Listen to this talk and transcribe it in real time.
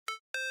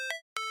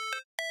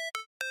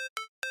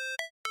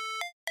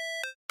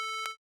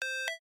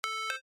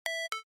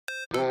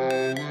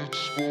Hi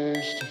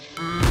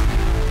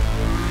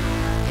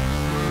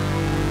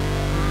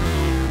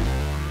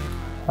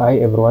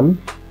everyone,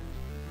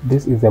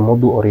 this is a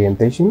Moodle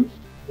orientation,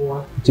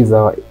 which is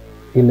our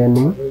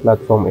e-learning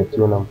platform at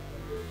UNAM.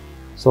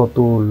 So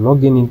to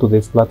log in into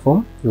this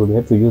platform, you will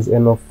have to use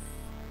any of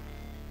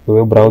the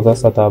web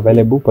browsers that are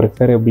available,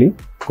 preferably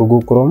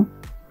Google Chrome,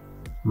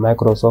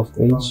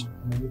 Microsoft Edge,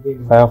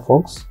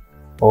 Firefox,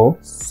 or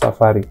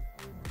Safari.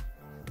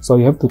 So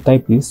you have to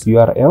type this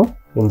URL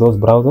in those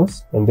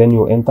browsers and then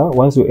you enter.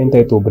 Once you enter,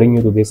 it will bring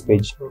you to this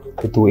page.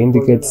 It will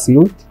indicate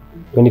CILT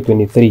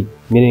 2023,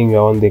 meaning you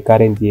are on the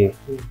current year.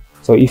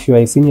 So if you are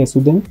a senior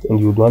student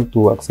and you want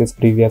to access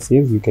previous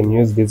years, you can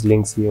use these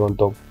links here on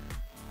top.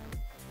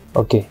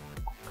 Okay,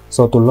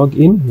 so to log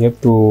in, you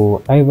have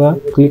to either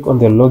click on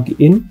the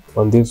login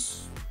on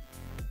this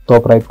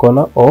top right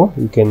corner, or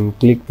you can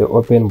click the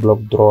open block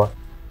drawer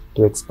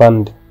to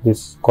expand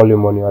this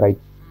column on your right.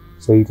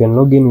 So you can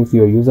log in with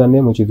your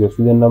username, which is your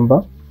student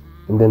number,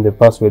 and then the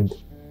password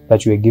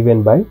that you were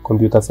given by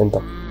Computer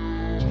Center.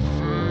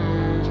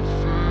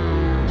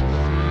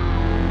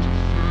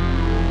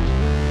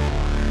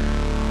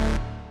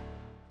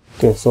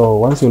 Okay, so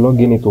once you log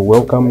in, it will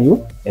welcome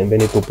you and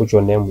then it will put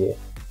your name here.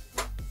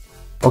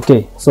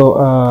 Okay, so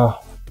on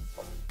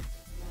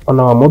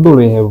our Moodle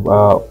we have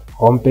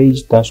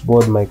homepage,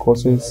 dashboard, my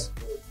courses,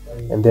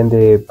 and then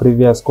the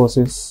previous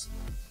courses,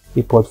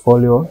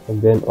 e-portfolio,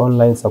 and then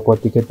online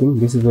support ticketing.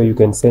 This is where you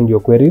can send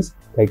your queries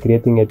by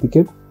creating a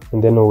ticket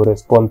and then we will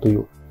respond to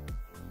you.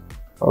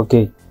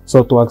 Okay,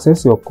 so to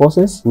access your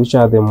courses, which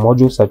are the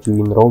modules that you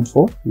enrolled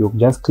for, you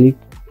just click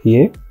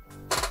here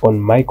on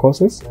my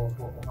courses.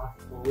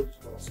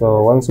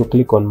 So once you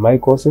click on my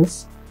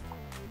courses,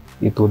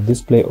 it will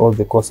display all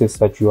the courses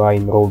that you are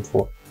enrolled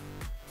for.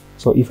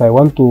 So if I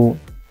want to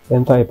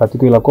enter a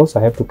particular course,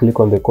 I have to click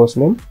on the course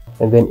name,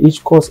 and then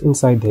each course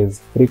inside has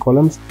 3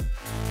 columns.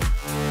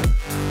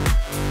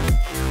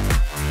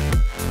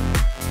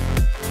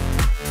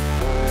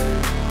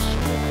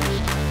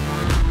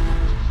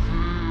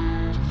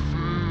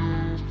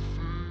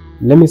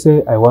 Let me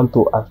say I want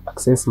to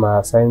access my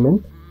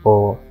assignment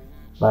or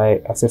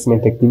my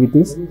assessment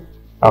activities.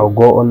 I'll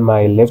go on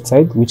my left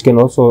side, which can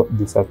also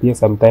disappear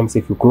sometimes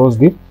if you close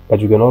it, but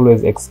you can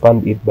always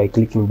expand it by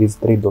clicking these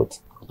 3 dots.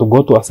 To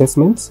go to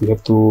assessments, you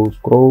have to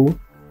scroll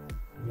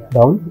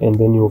down and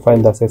then you'll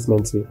find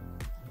assessments here.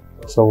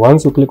 So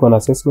once you click on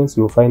assessments,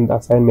 you'll find the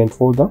assignment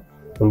folder,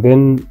 and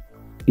then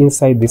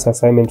inside this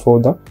assignment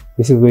folder,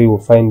 this is where you will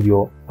find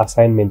your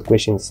assignment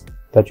questions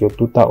that your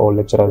tutor or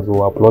lecturers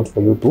will upload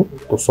for you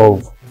to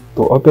solve.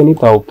 To open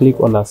it, I'll click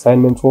on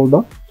assignment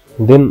folder,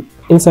 and then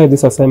inside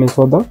this assignment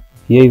folder,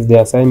 here is the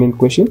assignment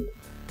question.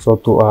 So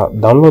to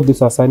download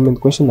this assignment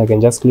question, I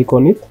can just click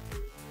on it.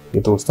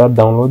 It will start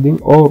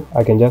downloading, or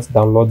I can just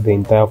download the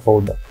entire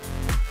folder.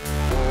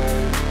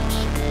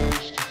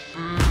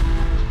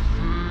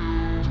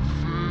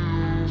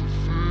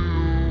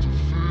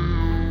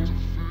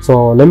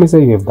 So let me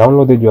say you have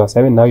downloaded your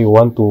assignment. Now you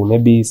want to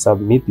maybe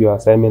submit your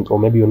assignment, or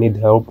maybe you need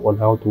help on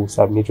how to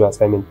submit your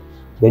assignment.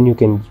 Then you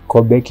can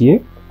go back here,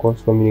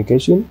 course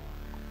communication,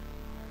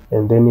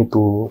 and then you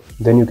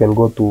can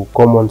go to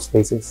common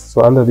spaces.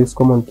 So under these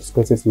common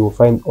spaces, you will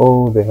find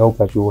all the help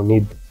that you will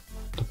need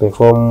to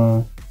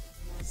perform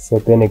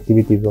certain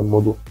activities on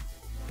Moodle.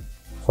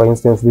 For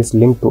instance, this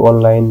link to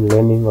online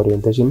learning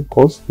orientation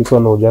course, this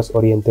one will just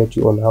orientate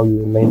you on how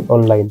you learn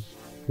online.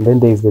 And then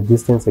there is the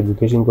distance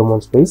education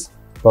common space.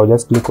 So I'll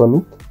just click on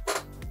it.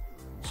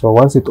 So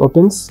once it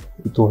opens,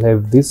 it will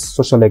have this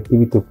social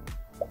activity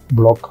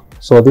block.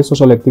 So this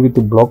social activity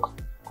block,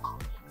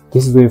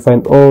 this is where you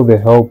find all the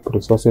help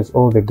resources,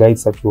 all the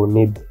guides that you will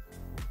need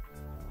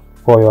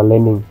for your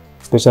learning,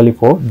 especially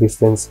for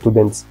distance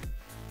students.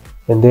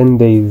 And then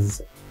there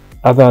is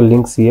other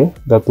links here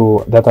that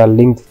are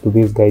linked to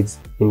these guides.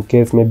 In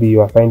case maybe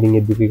you are finding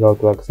it difficult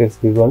to access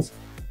these ones,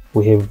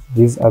 we have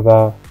these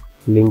other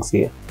links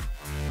here.